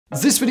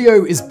This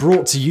video is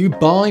brought to you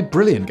by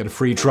Brilliant. Get a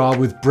free trial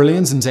with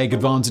Brilliant and take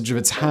advantage of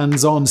its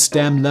hands-on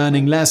STEM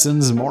learning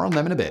lessons. More on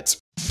them in a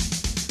bit.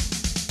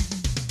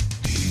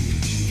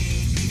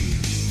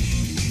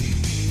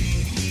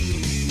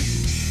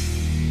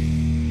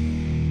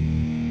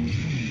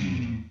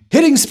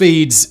 Hitting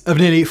speeds of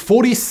nearly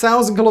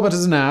 40,000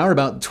 kilometers an hour,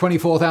 about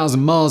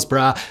 24,000 miles per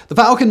hour, the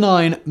Falcon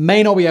 9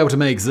 may not be able to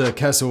make the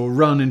Kessel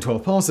run in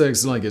 12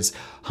 parsecs like its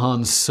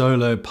Han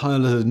Solo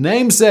piloted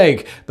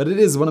namesake, but it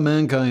is one of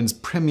mankind's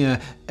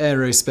premier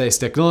aerospace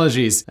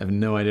technologies. I have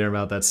no idea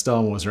about that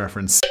Star Wars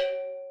reference.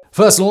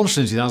 First launched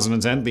in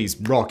 2010, these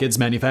rockets,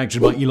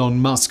 manufactured by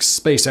Elon Musk's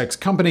SpaceX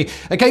company,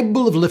 are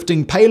capable of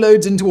lifting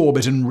payloads into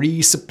orbit and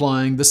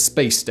resupplying the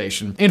space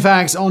station. In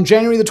fact, on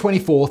January the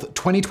 24th,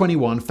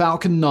 2021,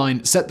 Falcon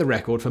 9 set the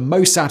record for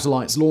most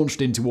satellites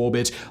launched into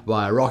orbit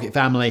by a rocket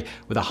family,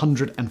 with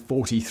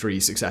 143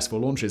 successful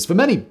launches. For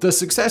many, the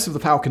success of the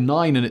Falcon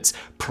 9 and its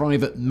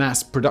private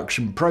mass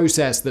production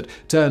process that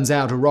turns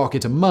out a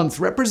rocket a month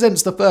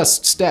represents the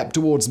first step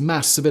towards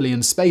mass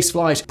civilian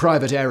spaceflight,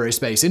 private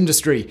aerospace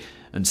industry,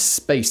 and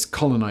space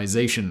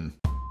colonization.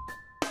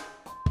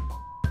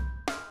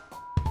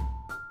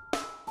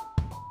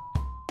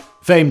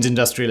 Famed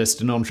industrialist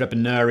and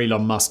entrepreneur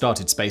Elon Musk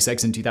started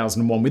SpaceX in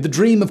 2001 with the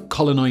dream of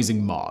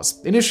colonizing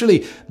Mars.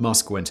 Initially,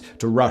 Musk went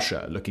to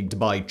Russia looking to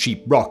buy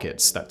cheap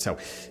rockets. That's how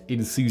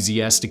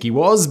enthusiastic he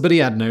was, but he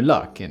had no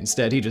luck.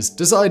 Instead, he just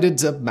decided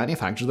to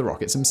manufacture the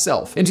rockets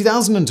himself. In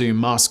 2002,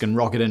 Musk and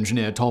rocket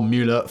engineer Tom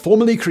Mueller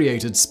formally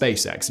created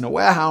SpaceX in a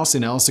warehouse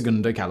in El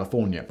Segundo,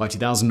 California. By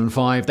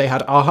 2005, they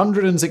had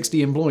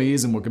 160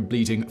 employees and were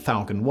completing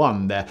Falcon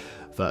 1, their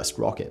first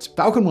rocket.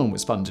 Falcon 1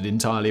 was funded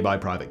entirely by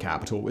private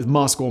capital, with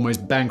Musk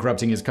almost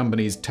bankrupting his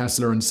companies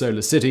Tesla and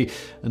Solar City,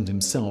 and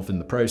himself in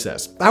the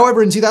process.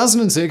 However, in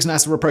 2006,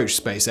 NASA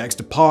approached SpaceX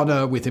to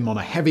partner with him on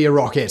a heavier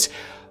rocket,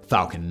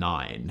 Falcon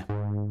 9.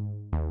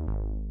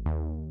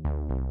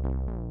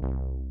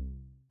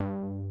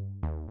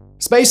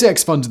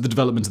 SpaceX funded the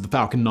development of the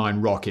Falcon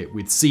 9 rocket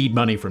with seed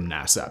money from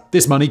NASA.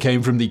 This money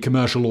came from the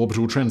Commercial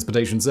Orbital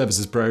Transportation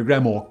Services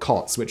Program, or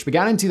COTS, which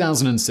began in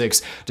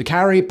 2006 to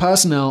carry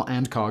personnel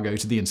and cargo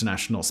to the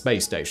International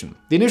Space Station.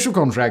 The initial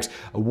contract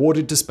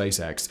awarded to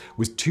SpaceX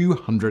was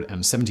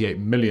 $278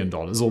 million,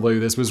 although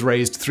this was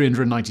raised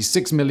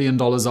 $396 million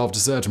after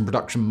certain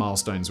production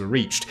milestones were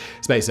reached.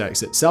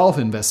 SpaceX itself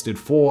invested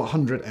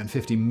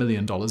 $450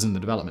 million in the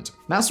development.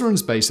 NASA and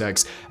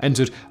SpaceX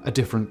entered a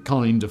different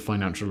kind of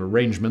financial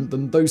arrangement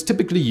than those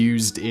typically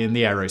used in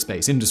the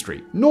aerospace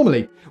industry.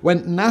 Normally,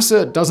 when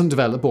NASA doesn't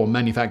develop or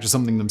manufacture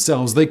something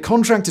themselves, they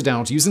contract it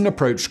out using an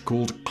approach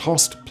called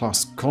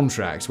cost-plus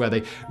contract, where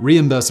they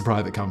reimburse a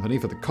private company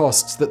for the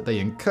costs that they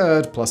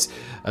incurred, plus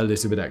a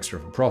little bit extra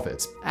for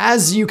profits.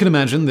 As you can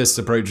imagine, this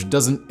approach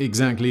doesn't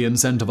exactly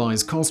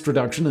incentivize cost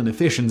reduction and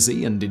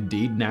efficiency, and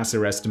indeed,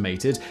 NASA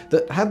estimated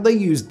that had they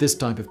used this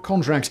type of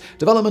contract,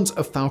 development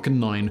of Falcon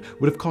 9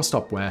 would have cost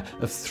upward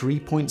of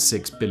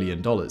 $3.6 billion.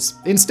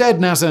 Instead,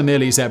 NASA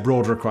merely set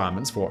broad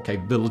requirements for what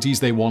capabilities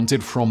they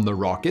wanted from the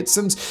rockets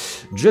and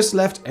just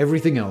left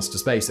everything else to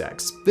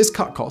SpaceX. This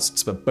cut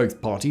costs for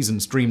both parties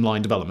and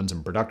streamlined development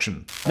and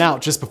production. Now,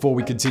 just before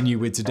we continue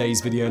with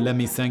today's video, let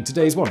me thank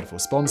today's wonderful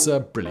sponsor,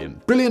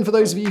 Brilliant. Brilliant, for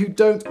those of you who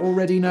don't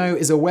already know,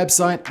 is a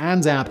website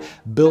and app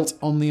built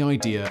on the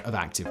idea of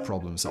active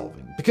problem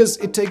solving. Because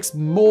it takes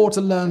more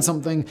to learn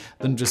something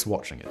than just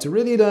watching it. To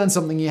really learn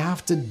something, you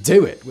have to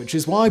do it, which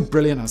is why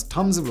Brilliant has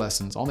tons of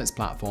lessons on its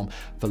platform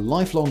for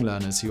lifelong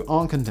learners who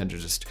aren't content to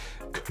just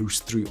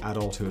coast through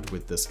adulthood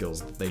with the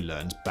skills that they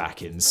learned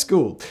back in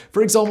school.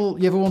 For example,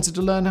 you ever wanted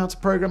to learn how to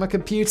program a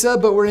computer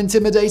but were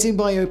intimidated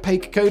by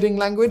opaque coding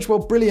language? Well,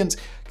 Brilliant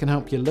can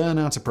help you learn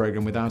how to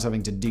program without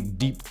having to dig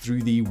deep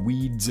through the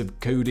weeds of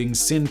coding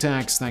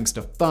syntax, thanks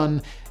to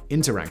fun,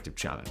 interactive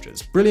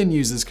challenges. Brilliant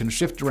users can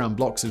shift around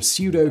blocks of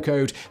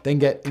pseudocode, then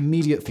get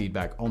immediate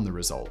feedback on the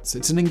results.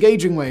 It's an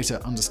engaging way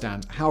to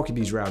understand how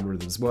computer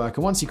algorithms work,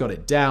 and once you got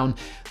it down,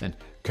 then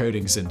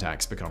coding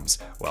syntax becomes,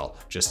 well,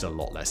 just a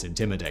lot less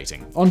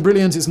intimidating. On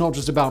Brilliant, it's not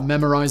just about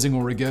memorizing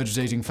or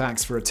regurgitating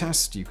facts for a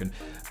test. You can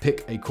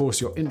pick a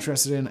course you're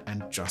interested in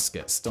and just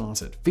get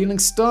started. Feeling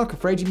stuck,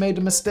 afraid you made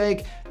a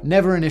mistake?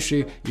 Never an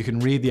issue. You can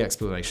read the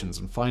explanations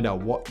and find out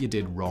what you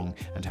did wrong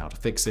and how to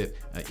fix it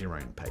at your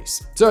own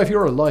pace. So if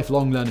you're a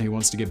lifelong learner who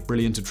wants to give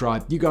Brilliant a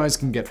try, you guys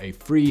can get a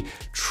free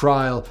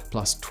trial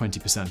plus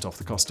 20% off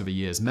the cost of a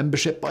year's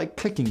membership by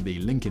clicking the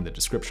link in the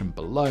description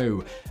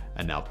below.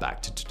 And now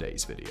back to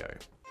today's video.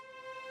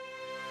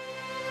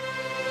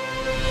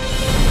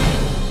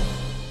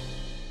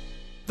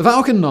 The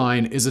Falcon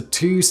 9 is a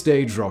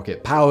two-stage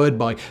rocket powered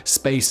by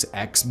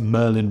SpaceX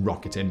Merlin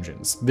rocket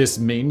engines. This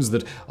means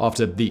that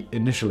after the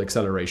initial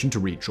acceleration to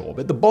reach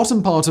orbit, the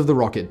bottom part of the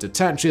rocket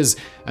detaches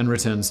and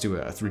returns to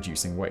Earth,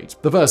 reducing weight.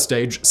 The first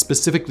stage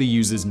specifically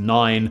uses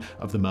 9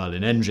 of the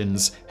Merlin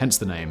engines, hence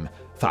the name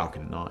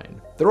Falcon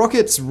 9. The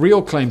rocket's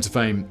real claim to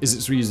fame is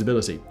its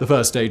reusability. The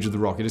first stage of the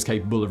rocket is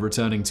capable of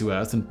returning to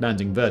Earth and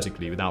landing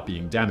vertically without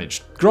being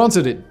damaged.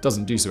 Granted, it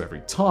doesn't do so every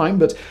time,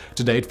 but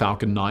to date,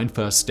 Falcon 9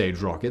 first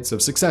stage rockets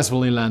have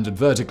successfully landed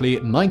vertically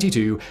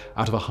 92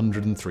 out of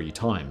 103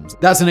 times.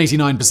 That's an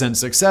 89%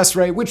 success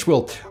rate, which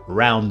will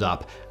round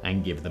up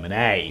and give them an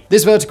A.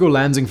 This vertical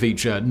landing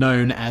feature,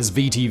 known as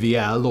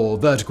VTVL or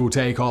vertical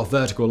takeoff,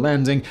 vertical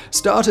landing,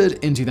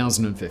 started in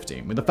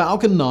 2015 with the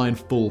Falcon 9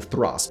 full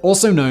thrust,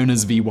 also known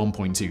as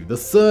V1.2, the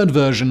third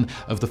version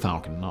of the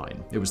Falcon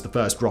 9. It was the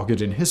first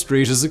rocket in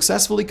history to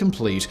successfully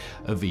complete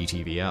a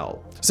VTVL.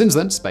 Since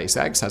then,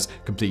 SpaceX has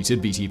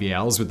completed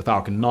VTVLs with the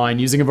Falcon 9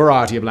 using a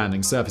variety of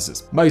landing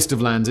surfaces. Most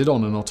have landed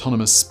on an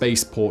autonomous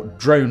spaceport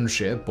drone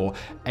ship, or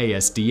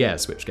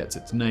ASDS, which gets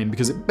its name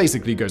because it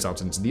basically goes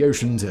out into the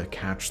ocean to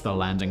catch the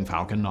landing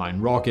Falcon 9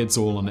 rockets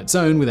all on its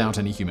own without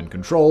any human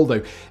control,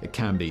 though it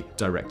can be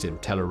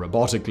directed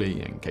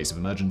telerobotically in case of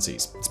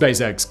emergencies.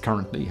 SpaceX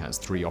currently has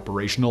 3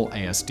 operational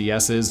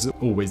ASDSs,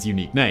 all with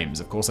unique names.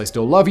 Of course, I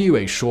Still Love You,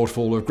 a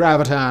shortfall of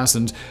Gravitas,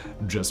 and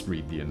just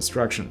read the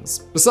instructions.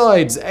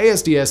 Besides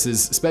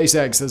ASDSs,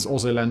 SpaceX has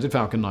also landed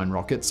Falcon 9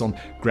 rockets on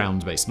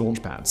ground-based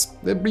launch pads.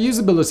 The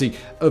reusability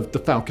of the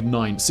Falcon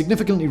 9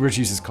 significantly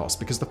reduces costs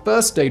because the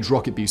first stage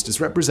rocket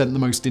boosters represent the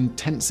most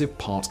intensive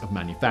part of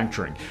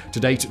manufacturing. To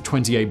date,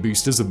 28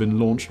 boosters have been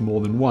launched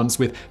more than once,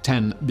 with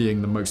 10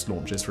 being the most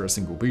launches for a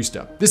single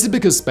booster. This is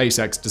because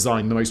SpaceX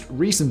designed the most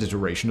recent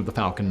iteration of the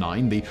Falcon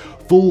 9, the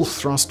full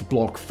thrust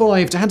Block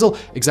 5, to handle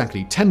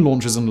exactly 10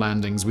 launches and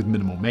landings with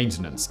minimal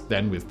maintenance.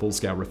 Then, with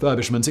full-scale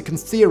refurbishment, it can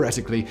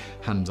theoretically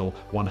handle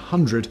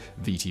 100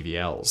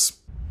 VTVLs.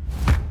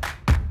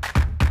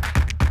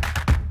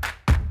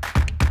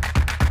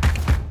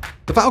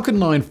 The Falcon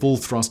 9 full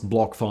thrust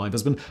Block 5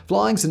 has been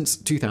flying since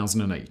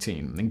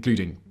 2018,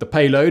 including the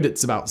payload.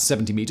 It's about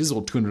 70 meters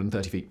or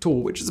 230 feet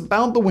tall, which is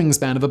about the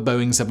wingspan of a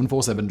Boeing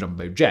 747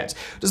 jumbo jet.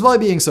 Despite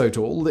being so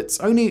tall, it's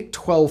only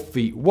 12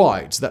 feet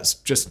wide. That's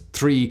just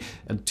 3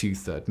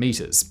 2/3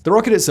 meters. The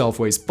rocket itself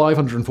weighs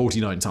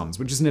 549 tons,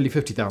 which is nearly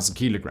 50,000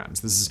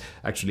 kilograms. This is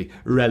actually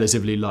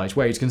relatively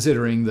lightweight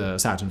considering the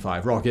Saturn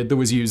V rocket that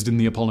was used in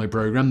the Apollo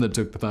program that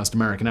took the first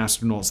American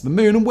astronauts to the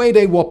moon and weighed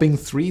a whopping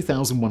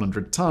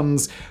 3,100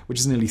 tons,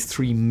 which is nearly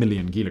 3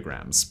 million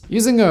kilograms.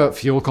 Using a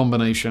fuel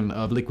combination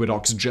of liquid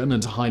oxygen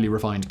and highly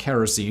refined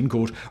kerosene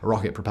called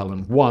Rocket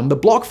Propellant 1, the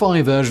Block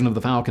 5 version of the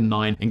Falcon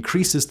 9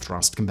 increases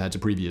thrust compared to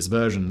previous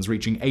versions,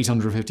 reaching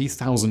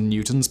 850,000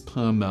 newtons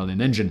per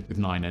Merlin engine. With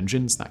 9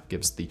 engines, that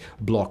gives the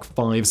Block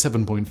 5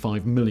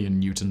 7.5 million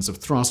newtons of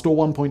thrust, or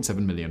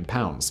 1.7 million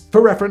pounds. For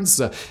reference,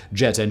 a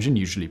jet engine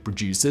usually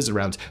produces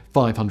around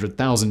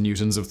 500,000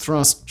 newtons of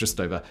thrust,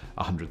 just over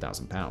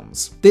 100,000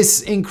 pounds.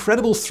 This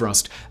incredible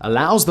thrust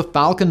allows the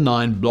Falcon 9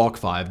 Block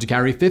 5 to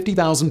carry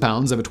 50,000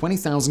 pounds over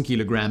 20,000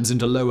 kilograms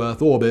into low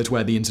Earth orbit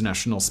where the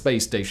International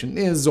Space Station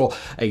is, or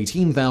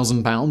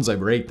 18,000 pounds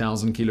over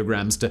 8,000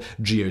 kilograms to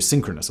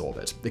geosynchronous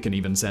orbit. It can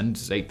even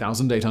send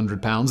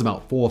 8,800 pounds,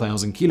 about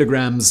 4,000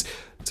 kilograms,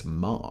 to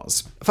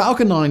Mars.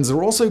 Falcon 9s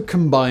are also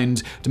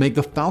combined to make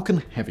the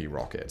Falcon Heavy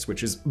rocket,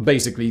 which is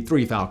basically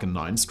 3 Falcon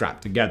 9s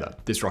strapped together.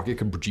 This rocket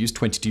can produce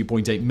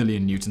 22.8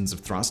 million newtons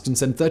of thrust and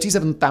send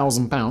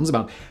 37,000 pounds,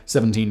 about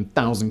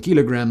 17,000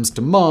 kilograms,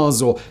 to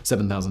Mars, or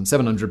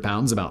 7,700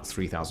 pounds, about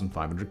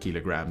 3,500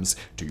 kilograms,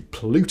 to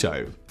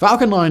Pluto.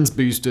 Falcon 9's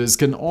boosters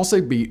can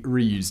also be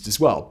reused as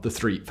well. The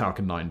 3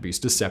 Falcon 9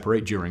 boosters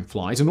separate during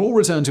flight and all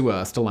return to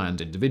Earth to land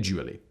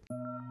individually.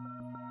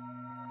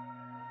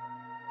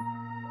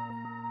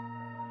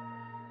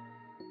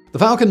 The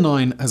Falcon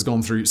 9 has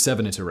gone through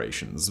 7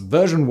 iterations: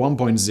 version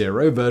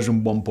 1.0,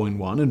 version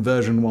 1.1, and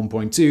version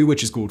 1.2,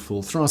 which is called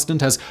full thrust,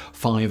 and has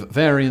 5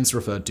 variants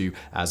referred to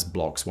as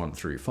blocks 1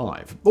 through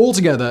 5.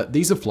 Altogether,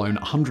 these have flown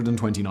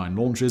 129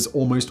 launches,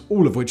 almost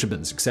all of which have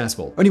been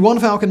successful. Only one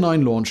Falcon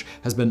 9 launch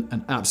has been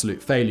an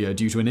absolute failure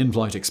due to an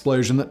in-flight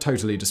explosion that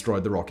totally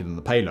destroyed the rocket and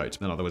the payload.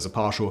 Another was a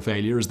partial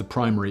failure, as the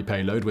primary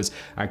payload was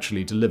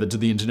actually delivered to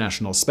the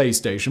International Space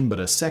Station, but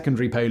a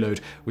secondary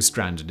payload was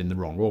stranded in the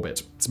wrong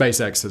orbit.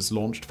 SpaceX has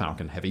launched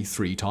Falcon Heavy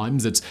 3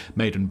 times. Its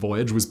maiden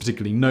voyage was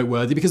particularly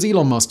noteworthy because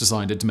Elon Musk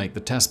decided to make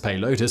the test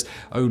payload his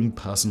own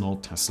personal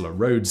Tesla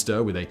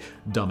Roadster, with a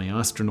dummy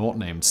astronaut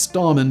named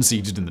Starman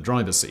seated in the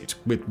driver's seat.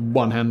 With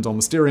one hand on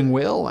the steering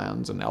wheel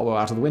and an elbow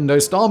out of the window,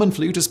 Starman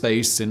flew to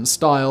space in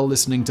style,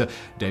 listening to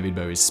David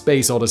Bowie's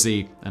Space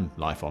Odyssey and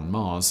Life on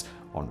Mars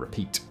on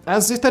repeat.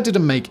 As if that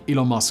didn't make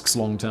Elon Musk's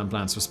long-term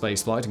plans for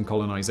spaceflight and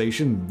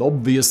colonization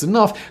obvious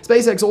enough,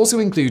 SpaceX also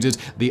included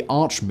the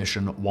Arch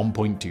Mission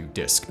 1.2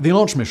 disk. The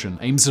Arch Mission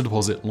aims to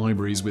deposit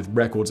libraries with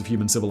records of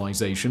human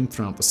civilization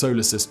throughout the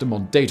solar system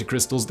on data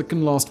crystals that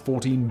can last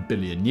 14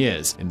 billion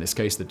years. In this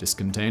case, the disk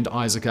contained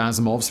Isaac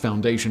Asimov's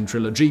Foundation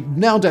trilogy,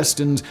 now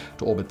destined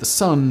to orbit the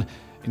Sun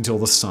until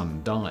the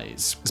Sun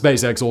dies.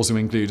 SpaceX also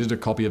included a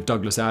copy of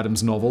Douglas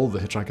Adams' novel, The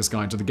Hitchhiker's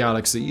Guide to the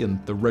Galaxy, in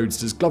the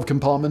Roadster's glove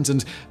compartment,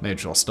 and made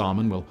sure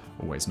Starman will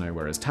always know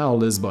where his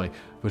towel is by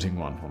putting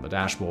one on the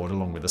dashboard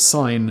along with a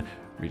sign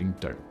reading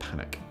 "Don't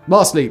Panic."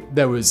 Lastly,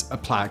 there was a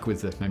plaque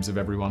with the names of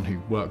everyone who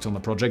worked on the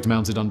project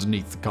mounted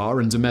underneath the car,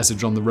 and a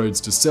message on the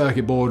Roadster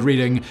circuit board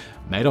reading,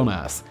 "Made on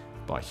Earth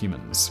by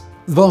humans."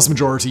 The vast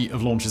majority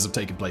of launches have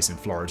taken place in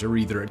Florida,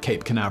 either at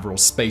Cape Canaveral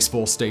Space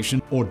Force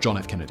Station or John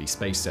F. Kennedy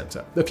Space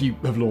Center. A few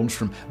have launched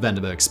from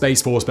Vandenberg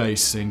Space Force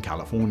Base in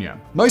California.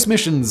 Most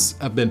missions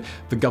have been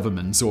for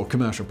government or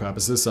commercial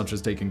purposes, such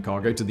as taking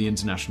cargo to the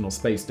International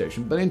Space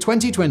Station, but in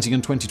 2020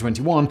 and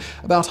 2021,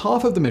 about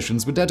half of the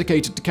missions were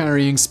dedicated to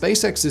carrying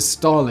SpaceX's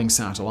Starlink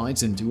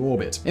satellites into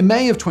orbit. In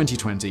May of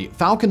 2020,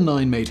 Falcon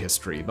 9 made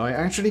history by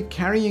actually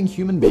carrying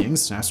human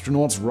beings,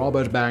 astronauts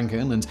Robert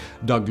Bankin and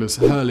Douglas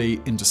Hurley,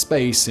 into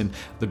space in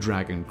the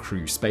Dragon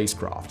Crew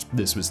spacecraft.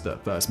 This was the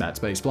first manned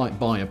spaceflight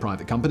by a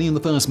private company and the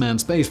first manned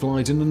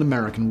spaceflight in an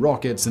American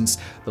rocket since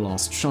the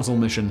last shuttle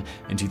mission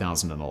in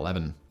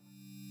 2011.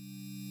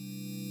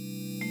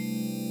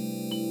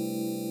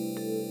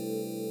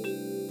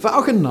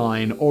 Falcon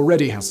 9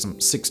 already has some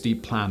 60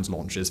 planned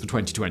launches for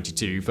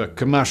 2022 for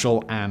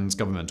commercial and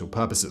governmental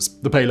purposes.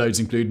 The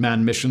payloads include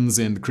manned missions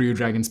in the Crew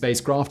Dragon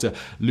spacecraft, a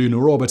lunar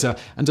orbiter,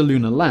 and a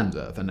lunar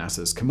lander for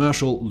NASA's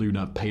Commercial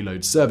Lunar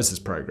Payload Services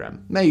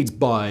program. Made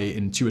by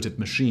Intuitive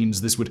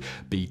Machines, this would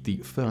be the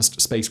first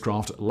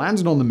spacecraft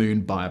landed on the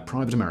moon by a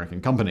private American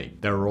company.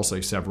 There are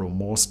also several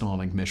more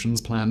Starlink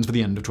missions planned for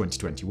the end of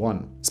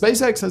 2021.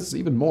 SpaceX has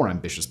even more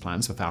ambitious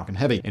plans for Falcon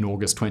Heavy. In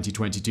August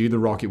 2022, the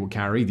rocket will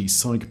carry the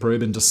Psyche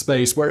probe into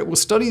space, where it will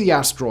study the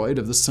asteroid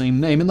of the same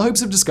name in the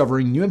hopes of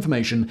discovering new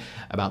information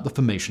about the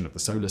formation of the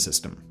solar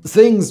system.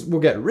 Things will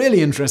get really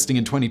interesting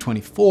in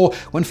 2024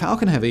 when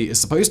Falcon Heavy is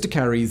supposed to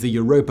carry the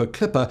Europa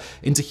Clipper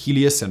into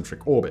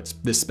heliocentric orbit.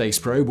 This space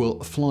probe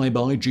will fly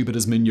by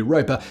Jupiter's moon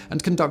Europa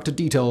and conduct a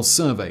detailed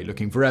survey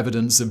looking for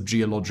evidence of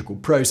geological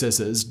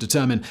processes,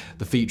 determine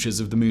the features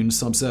of the moon's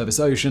subsurface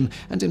ocean,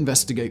 and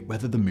investigate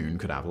whether the moon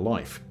could have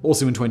life.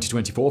 Also in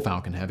 2024,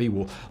 Falcon Heavy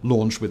will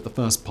launch with the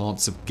first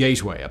parts of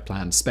Gateway, a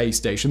planned space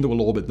station that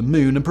will orbit the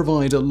moon and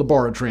provide a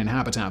laboratory and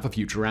habitat for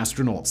future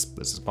astronauts.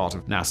 This is part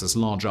of NASA's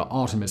larger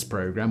Artemis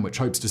program, which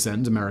hopes to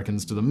send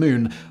Americans to the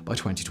moon by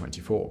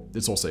 2024.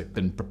 It's also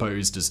been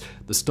proposed as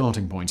the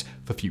starting point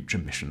for future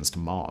missions to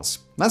Mars.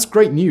 That's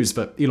great news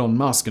for Elon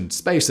Musk and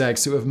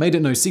SpaceX, who have made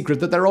it no secret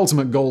that their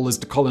ultimate goal is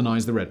to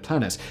colonize the Red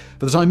Planet.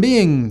 For the time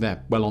being,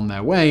 they're well on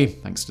their way,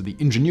 thanks to the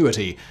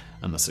ingenuity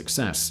and the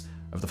success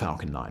of the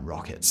Falcon 9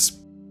 rockets.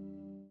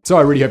 So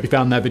I really hope you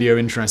found that video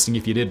interesting.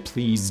 If you did,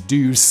 please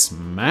do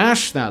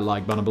smash that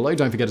like button below.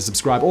 Don't forget to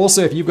subscribe.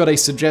 Also, if you've got a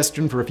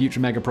suggestion for a future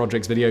Mega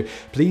Projects video,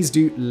 please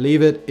do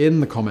leave it in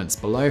the comments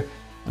below.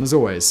 And as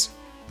always,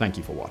 thank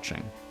you for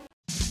watching.